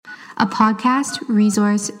a podcast,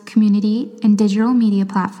 resource, community, and digital media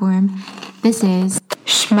platform. This is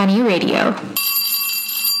Shmoney Radio.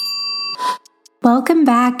 Welcome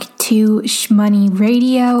back to Shmoney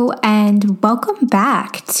Radio, and welcome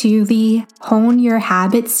back to the Hone Your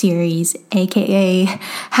Habits series, aka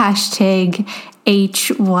hashtag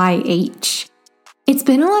HYH. It's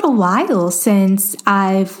been a little while since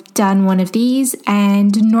I've done one of these,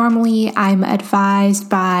 and normally I'm advised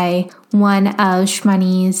by one of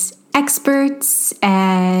Shmoney's experts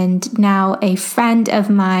and now a friend of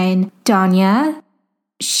mine, Danya.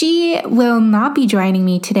 She will not be joining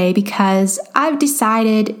me today because I've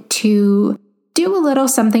decided to do a little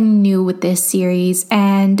something new with this series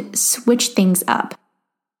and switch things up.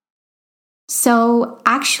 So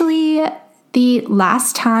actually, the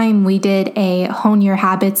last time we did a Hone Your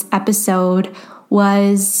Habits episode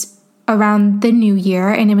was around the new year,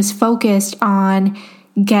 and it was focused on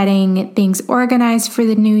getting things organized for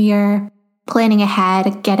the new year, planning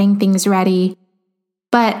ahead, getting things ready.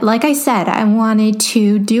 But like I said, I wanted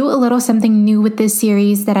to do a little something new with this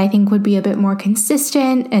series that I think would be a bit more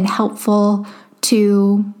consistent and helpful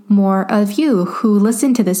to more of you who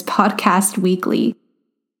listen to this podcast weekly.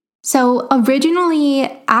 So originally,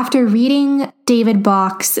 after reading David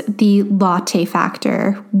Bach's The Latte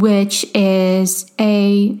Factor, which is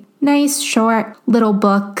a nice short little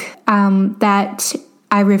book that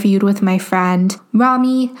I reviewed with my friend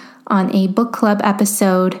Rami on a book club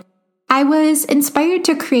episode, I was inspired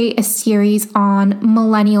to create a series on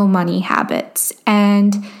millennial money habits.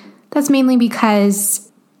 And that's mainly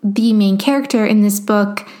because the main character in this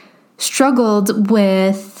book struggled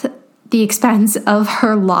with the expense of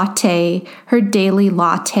her latte, her daily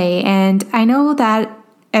latte. And I know that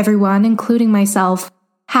everyone, including myself,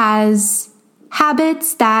 has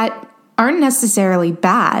habits that aren't necessarily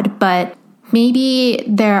bad, but maybe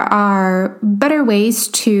there are better ways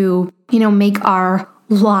to, make our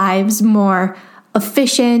lives more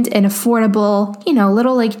efficient and affordable,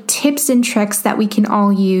 little like tips and tricks that we can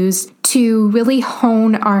all use to really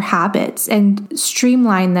hone our habits and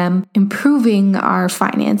streamline them, improving our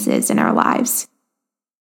finances in our lives.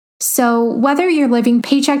 So whether you're living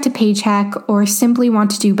paycheck to paycheck or simply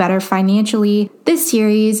want to do better financially, this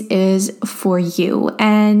series is for you.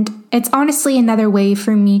 And it's honestly another way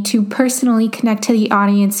for me to personally connect to the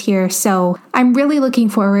audience here. So I'm really looking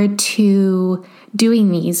forward to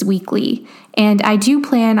doing these weekly. And I do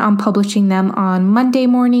plan on publishing them on Monday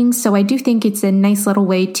mornings. So I do think it's a nice little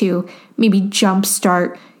way to maybe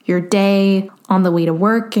jumpstart your day on the way to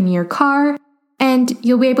work in your car. And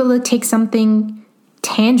you'll be able to take something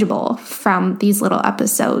tangible from these little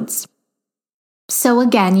episodes. So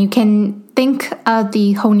again, you can think of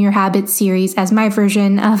the Hone Your Habits series as my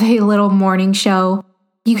version of a little morning show.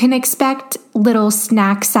 You can expect little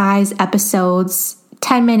snack size episodes,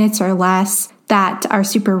 10 minutes or less, that are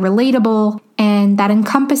super relatable and that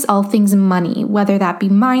encompass all things money, whether that be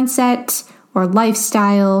mindset or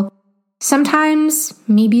lifestyle. Sometimes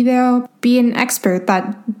maybe there'll be an expert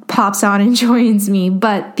that pops on and joins me,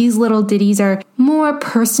 but these little ditties are more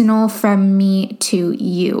personal from me to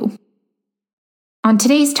you. On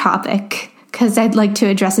today's topic, because I'd like to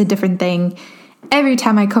address a different thing every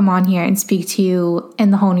time I come on here and speak to you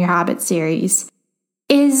in the Hone Your Habits series,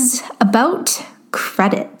 is about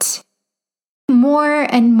credit. More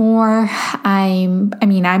and more,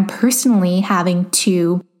 I'm personally having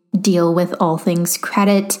to deal with all things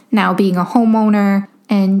credit. Now being a homeowner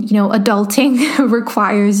and, adulting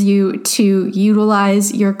requires you to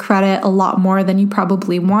utilize your credit a lot more than you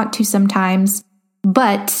probably want to sometimes.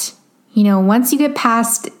 But, once you get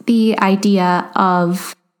past the idea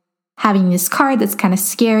of having this card that's kind of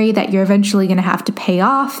scary that you're eventually going to have to pay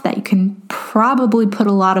off, that you can probably put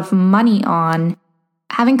a lot of money on,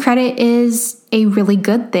 having credit is a really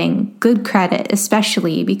good thing, good credit,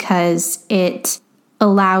 especially because it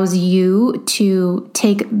allows you to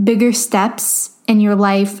take bigger steps in your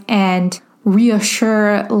life and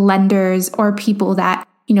reassure lenders or people that,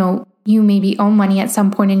 you maybe owe money at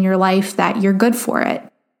some point in your life that you're good for it.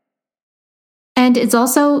 And it's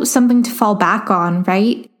also something to fall back on,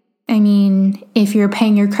 right? If you're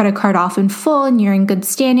paying your credit card off in full and you're in good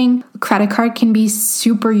standing, a credit card can be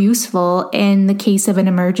super useful in the case of an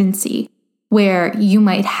emergency where you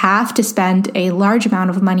might have to spend a large amount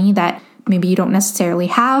of money that maybe you don't necessarily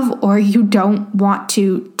have or you don't want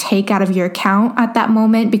to take out of your account at that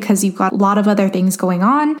moment because you've got a lot of other things going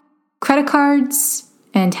on. Credit cards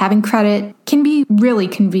and having credit can be really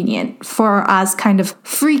convenient for as kind of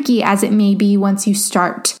freaky as it may be once you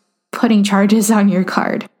start putting charges on your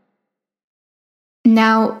card.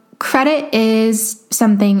 Now, credit is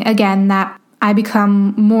something, again, that I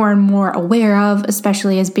become more and more aware of,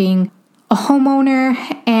 especially as being a homeowner.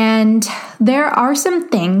 And there are some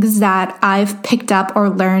things that I've picked up or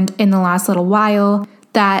learned in the last little while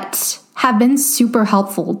that have been super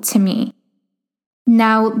helpful to me.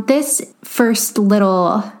 Now, this first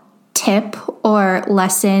little tip or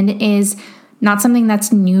lesson is not something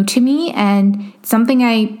that's new to me and something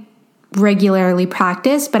I regularly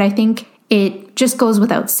practice, but I think it just goes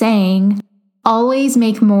without saying. Always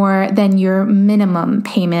make more than your minimum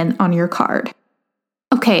payment on your card.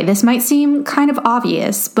 Okay, this might seem kind of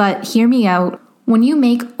obvious, but hear me out. When you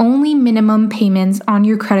make only minimum payments on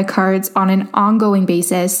your credit cards on an ongoing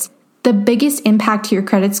basis, the biggest impact to your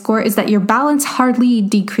credit score is that your balance hardly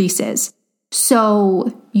decreases.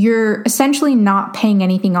 So you're essentially not paying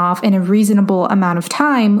anything off in a reasonable amount of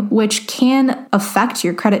time, which can affect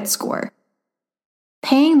your credit score.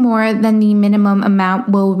 Paying more than the minimum amount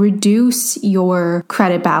will reduce your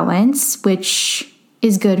credit balance, which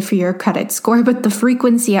is good for your credit score, but the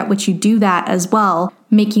frequency at which you do that as well,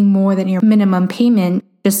 making more than your minimum payment,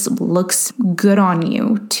 just looks good on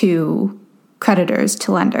you to creditors,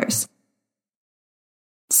 to lenders.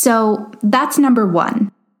 So that's number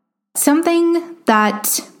one. Something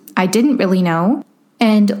that I didn't really know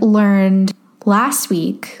and learned last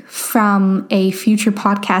week from a future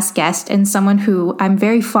podcast guest and someone who I'm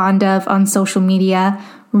very fond of on social media,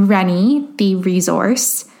 Rennie, the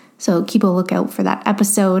resource. So keep a lookout for that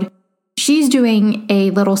episode. She's doing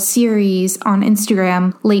a little series on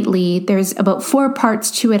Instagram lately. There's about 4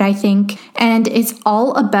 parts to it, I think. And it's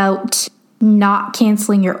all about not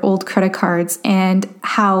canceling your old credit cards and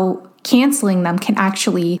how canceling them can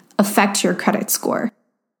actually affect your credit score.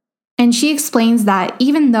 And she explains that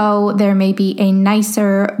even though there may be a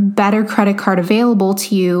nicer, better credit card available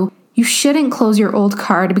to you, you shouldn't close your old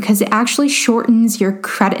card because it actually shortens your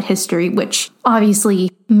credit history, which obviously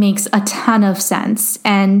makes a ton of sense.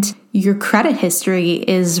 And your credit history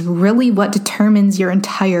is really what determines your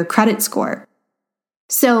entire credit score.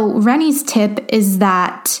 So Rennie's tip is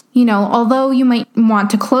that, although you might want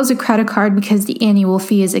to close a credit card because the annual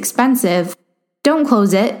fee is expensive, don't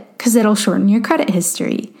close it because it'll shorten your credit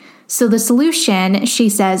history. So the solution, she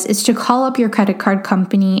says, is to call up your credit card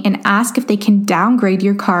company and ask if they can downgrade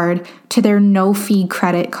your card to their no-fee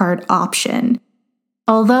credit card option.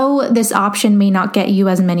 Although this option may not get you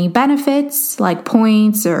as many benefits like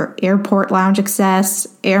points or airport lounge access,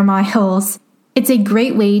 air miles, it's a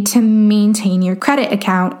great way to maintain your credit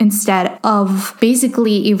account instead of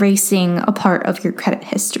basically erasing a part of your credit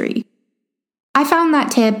history. I found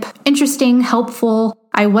that tip interesting, helpful.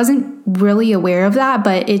 I wasn't really aware of that,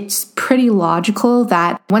 but it's pretty logical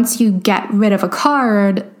that once you get rid of a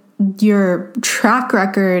card, your track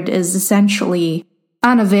record is essentially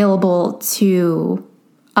unavailable to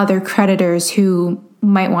other creditors who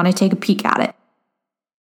might want to take a peek at it.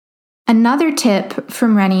 Another tip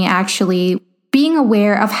from Rennie, actually, being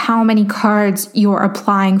aware of how many cards you're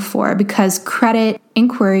applying for, because credit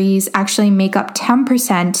inquiries actually make up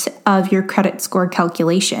 10% of your credit score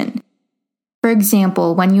calculation. For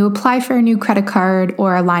example, when you apply for a new credit card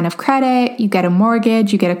or a line of credit, you get a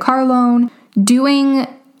mortgage, you get a car loan, doing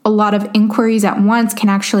a lot of inquiries at once can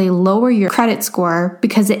actually lower your credit score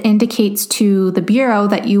because it indicates to the bureau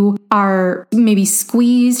that you are maybe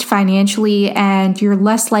squeezed financially and you're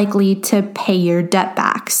less likely to pay your debt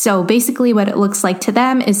back. So basically what it looks like to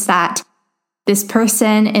them is that this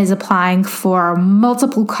person is applying for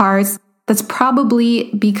multiple cards. That's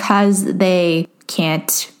probably because they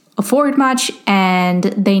can't afford much and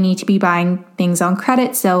they need to be buying things on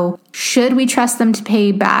credit. So should we trust them to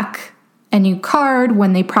pay back a new card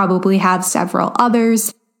when they probably have several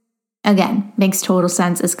others? Again, makes total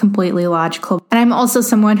sense, is completely logical. And I'm also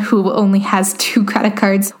someone who only has 2 credit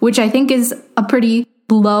cards, which I think is a pretty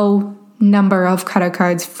low number of credit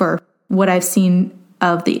cards for what I've seen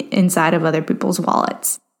of the inside of other people's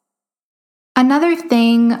wallets. Another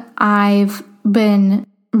thing I've been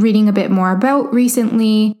reading a bit more about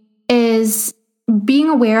recently is being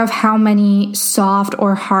aware of how many soft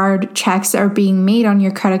or hard checks are being made on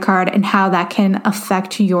your credit card and how that can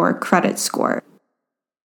affect your credit score.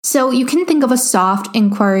 So you can think of a soft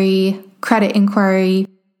inquiry, credit inquiry,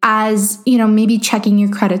 as, maybe checking your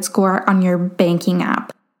credit score on your banking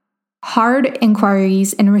app. Hard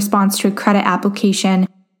inquiries in response to a credit application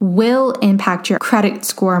will impact your credit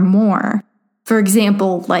score more. For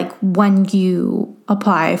example, like when you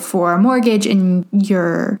apply for a mortgage and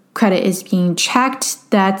your credit is being checked,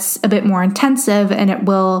 that's a bit more intensive and it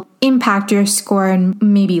will impact your score and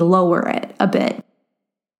maybe lower it a bit.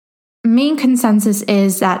 Main consensus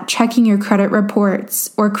is that checking your credit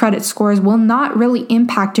reports or credit scores will not really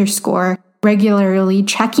impact your score. Regularly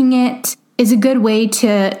checking it is a good way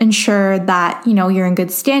to ensure that, you're in good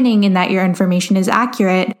standing and that your information is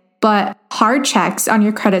accurate. But hard checks on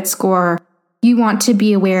your credit score, you want to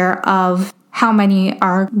be aware of how many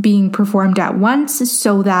are being performed at once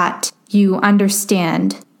so that you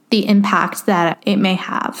understand the impact that it may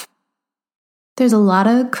have. There's a lot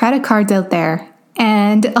of credit cards out there,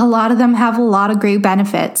 and a lot of them have a lot of great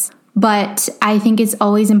benefits. But I think it's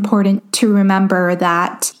always important to remember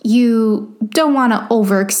that you don't want to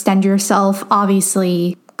overextend yourself.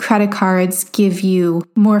 Obviously, credit cards give you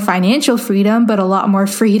more financial freedom, but a lot more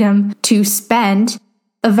freedom to spend.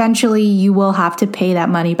 Eventually, you will have to pay that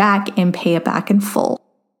money back and pay it back in full.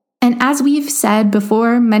 And as we've said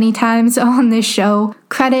before many times on this show,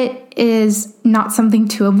 credit is not something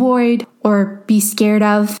to avoid or be scared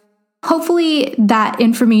of. Hopefully that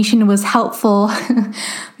information was helpful.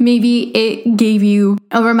 Maybe it gave you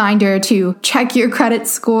a reminder to check your credit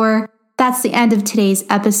score. That's the end of today's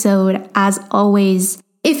episode. As always,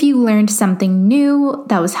 if you learned something new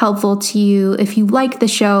that was helpful to you, if you like the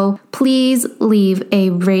show, please leave a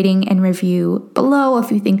rating and review below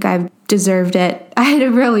if you think I've deserved it. I'd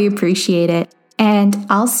really appreciate it. And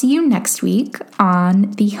I'll see you next week on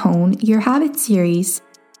the Hone Your Habits series.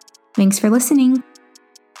 Thanks for listening.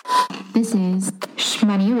 This is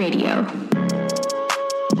Shmoney Radio.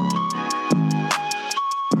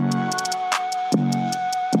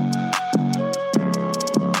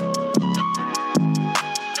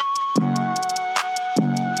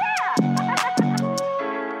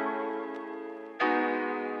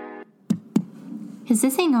 Is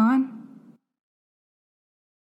this thing on?